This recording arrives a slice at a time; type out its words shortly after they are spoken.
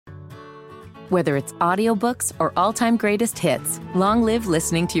Whether it's audiobooks or all-time greatest hits, long live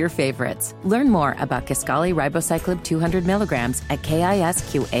listening to your favorites. Learn more about Kisqali Ribociclib 200 milligrams at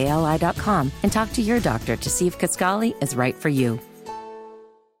KISQALI.com and talk to your doctor to see if Kisqali is right for you.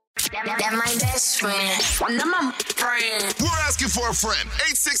 That my best friend. One of my friend. We're asking for a friend.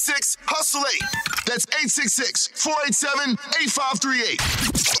 866-HUSTLE-8. That's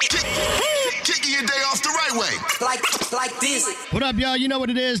 866-487-8538. Kicking your day off the right way. Like this. What up, y'all? You know what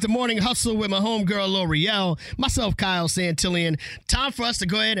it is. The Morning Hustle with my homegirl, L'Oreal. Myself, Kyle Santillian. Time for us to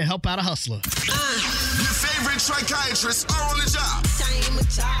go ahead and help out a hustler. Your favorite psychiatrists are on the job.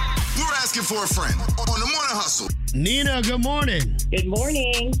 We're asking for a friend on the Morning Hustle. Nina, good morning. Good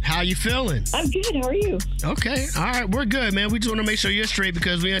morning. How you feeling? I'm good. How are you? Okay. All right. We're good, man. We just want to make sure you're straight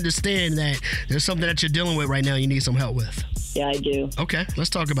because we understand that there's something that you're dealing with right now you need some help with. Yeah, I do. Okay. Let's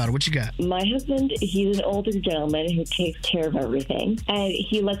talk about it. What you got? My husband, he's an older gentleman who takes care of everything, and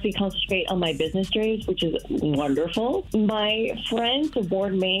he lets me concentrate on my business dreams, which is wonderful. My friends have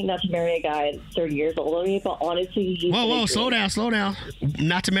warned me not to marry a guy that's 30 years older than me, but honestly, he's... Whoa, slow down.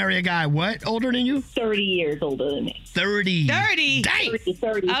 Not to marry a guy what? Older than you? 30 years older than me. 30. 30. Dang.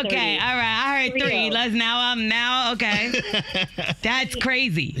 30. Okay, all right. I heard 3. Let's now, okay. That's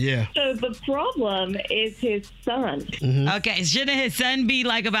crazy. Yeah. So the problem is his son. Mm-hmm. Okay, shouldn't his son be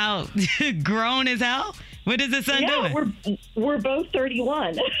like about grown as hell? What is his son doing? We're both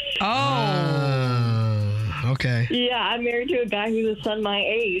 31. Okay. Yeah, I'm married to a guy who's a son my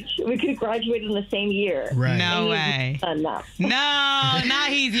age. We could have graduated in the same year. Right. No way. No, not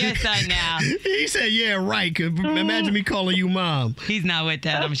he's your son now. He said, yeah, right. 'Cause imagine me calling you mom. He's not with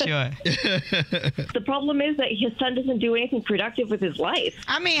that, I'm sure. The problem is that his son doesn't do anything productive with his life.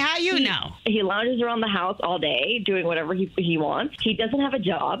 I mean, how you know? He lounges around the house all day doing whatever he wants. He doesn't have a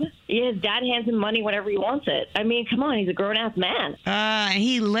job. His dad hands him money whenever he wants it. I mean, come on, he's a grown-ass man. And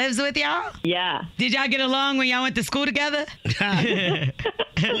he lives with y'all? Yeah. Did y'all get along when y'all went to school together? I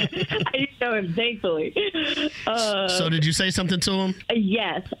didn't know him, thankfully. So did you say something to him?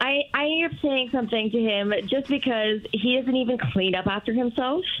 Yes. I ended up saying something to him just because he doesn't even clean up after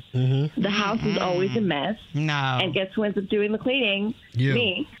himself. Mm-hmm. The house is always a mess. No. And guess who ends up doing the cleaning? You.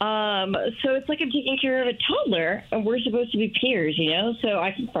 Me. So it's like I'm taking care of a toddler, and we're supposed to be peers, you know? So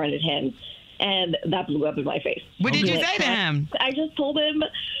I confronted him, and that blew up in my face. What did you say to him? I just told him,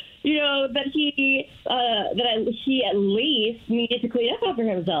 you know, that he at least needed to clean up after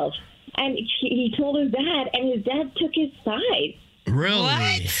himself. And he told his dad, and his dad took his side. Really?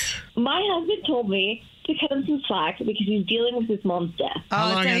 What? My husband told me to cut him some slack because he's dealing with his mom's death.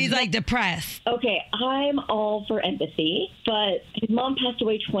 Oh, so he's like depressed. Okay, I'm all for empathy, but his mom passed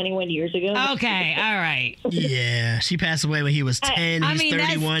away 21 years ago. Okay, all right. Yeah, she passed away when he was 10. I He's mean,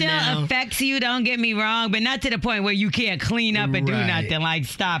 31 that still now. affects you, don't get me wrong, but not to the point where you can't clean up and do Right. nothing. Like,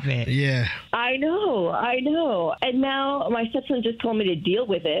 stop it. Yeah. I know. And now my stepson just told me to deal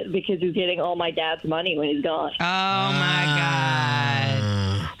with it because he's getting all my dad's money when he's gone. Oh, my God.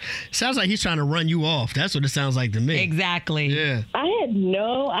 Sounds like he's trying to run you off. That's what it sounds like to me. Exactly. Yeah. I had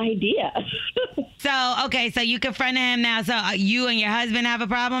no idea. So you confronted him now. So you and your husband have a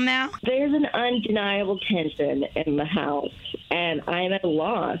problem now? There's an undeniable tension in the house, and I'm at a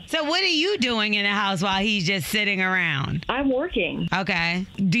loss. So what are you doing in the house while he's just sitting around? I'm working. Okay.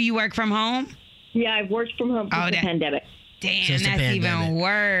 Do you work from home? Yeah, I've worked from home since the pandemic. Damn, Since the that's even pandemic.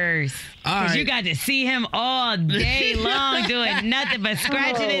 worse. All Because you right. got to see him all day long doing nothing but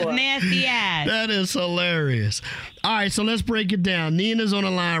scratching his nasty ass. That is hilarious. All right, so let's break it down. Nina's on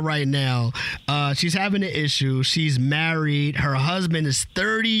the line right now. She's having an issue. She's married. Her husband is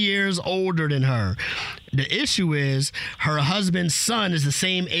 30 years older than her. The issue is her husband's son is the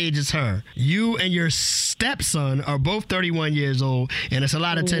same age as her. You and your stepson are both 31 years old, and it's a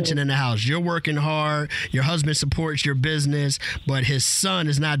lot of tension in the house. You're working hard. Your husband supports your business, but his son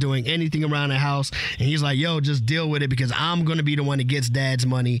is not doing anything around the house. And he's like, yo, just deal with it because I'm going to be the one that gets dad's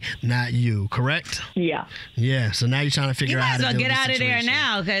money, not you. Correct? Yeah. Yeah. So now you're trying to figure You out might how as to well deal get with out the of there situation.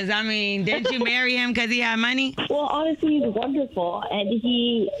 now because, I mean, didn't you marry him because he had money? Well, honestly, he's wonderful, and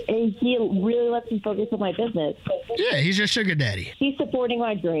he really lets me focus on my business. Yeah, he's your sugar daddy. He's supporting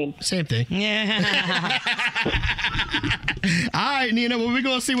my dream. Same thing. Yeah. All right, Nina, well, we're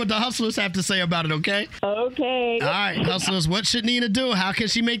going to see what the hustlers have to say about it, okay? Okay. All right, hustlers, what should Nina do? How can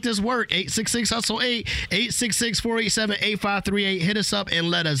she make this work? 866-HUSTLE-8, 866-487-8538. Hit us up and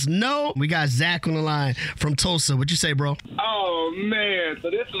let us know. We got Zach on the line from Tulsa. What you say, bro? Oh, man. So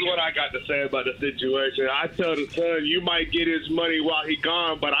this is what I got to say about the situation. I tell the son, you might get his money while he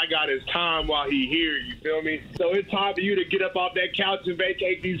gone, but I got his time while he here, You feel me? So it's time for you to get up off that couch and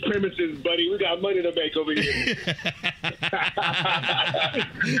vacate these premises, buddy. We got money to make over here.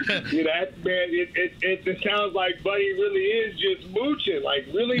 You know, man, it sounds like Buddy really is just mooching, like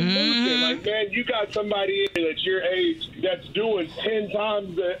really mooching. Like, man, you got somebody at your age that's doing 10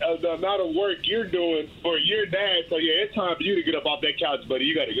 times the amount of work you're doing for your dad. So, yeah, it's time for you to get up off that couch, buddy.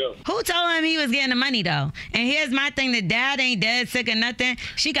 You got to go. Who told him he was getting the money, though? And here's my thing. The dad ain't dead, sick, or nothing.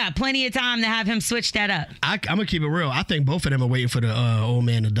 She got plenty of time to have him switch that up. I'm going to keep it real. I think both of them are waiting for the old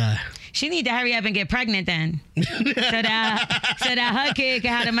man to die. She need to hurry up and get pregnant then. so that her kid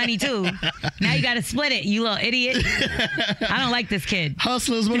can have the money too. Now you got to split it, you little idiot. I don't like this kid.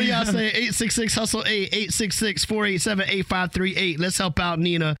 Hustlers, what do y'all say? 866-HUSTLE-8, 866-487-8538. Let's help out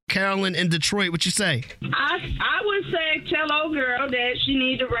Nina. Carolyn in Detroit, what you say? I would say tell old girl that she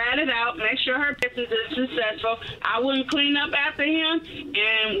need to ride it out, make sure her business is successful. I wouldn't clean up after him,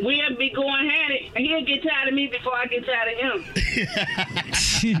 and we'll be going at it. And he'll get tired of me before I get tired of him.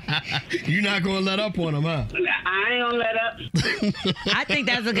 You're not going to let up on him, huh? I ain't going to let up. I think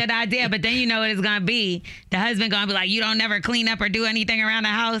that's a good idea, but then you know what it's going to be. The husband going to be like, you don't never clean up or do anything around the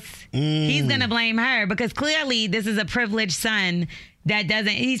house. He's going to blame her because clearly this is a privileged son that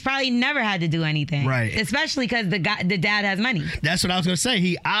he's probably never had to do anything. Right. Especially because the dad has money. That's what I was going to say.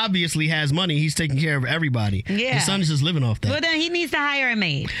 He obviously has money. He's taking care of everybody. Yeah. His son is just living off that. Well, then he needs to hire a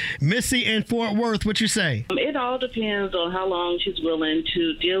maid. Missy in Fort Worth, what you say? It all depends on how long she's willing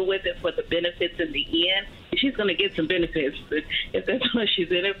to deal with it for the benefits in the end. She's going to get some benefits if that's what she's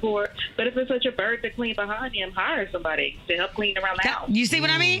in it for. But if it's such a bird to clean behind him, hire somebody to help clean around the house. You see what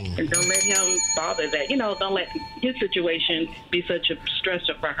I mean? And don't let him bother that. You know, don't let his situation be such a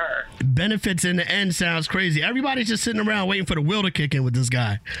stressor for her. Benefits in the end sounds crazy. Everybody's just sitting around waiting for the wheel to kick in with this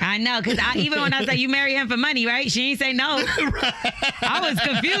guy. I know, because even when I said you marry him for money, right? She ain't say no. I was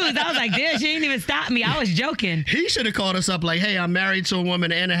confused. I was like, damn, she ain't even stop me. I was joking. He should have called us up like, hey, I'm married to a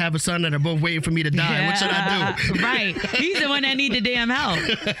woman and I have a son that are both waiting for me to die. What should I do? Right. He's the one that need the damn help.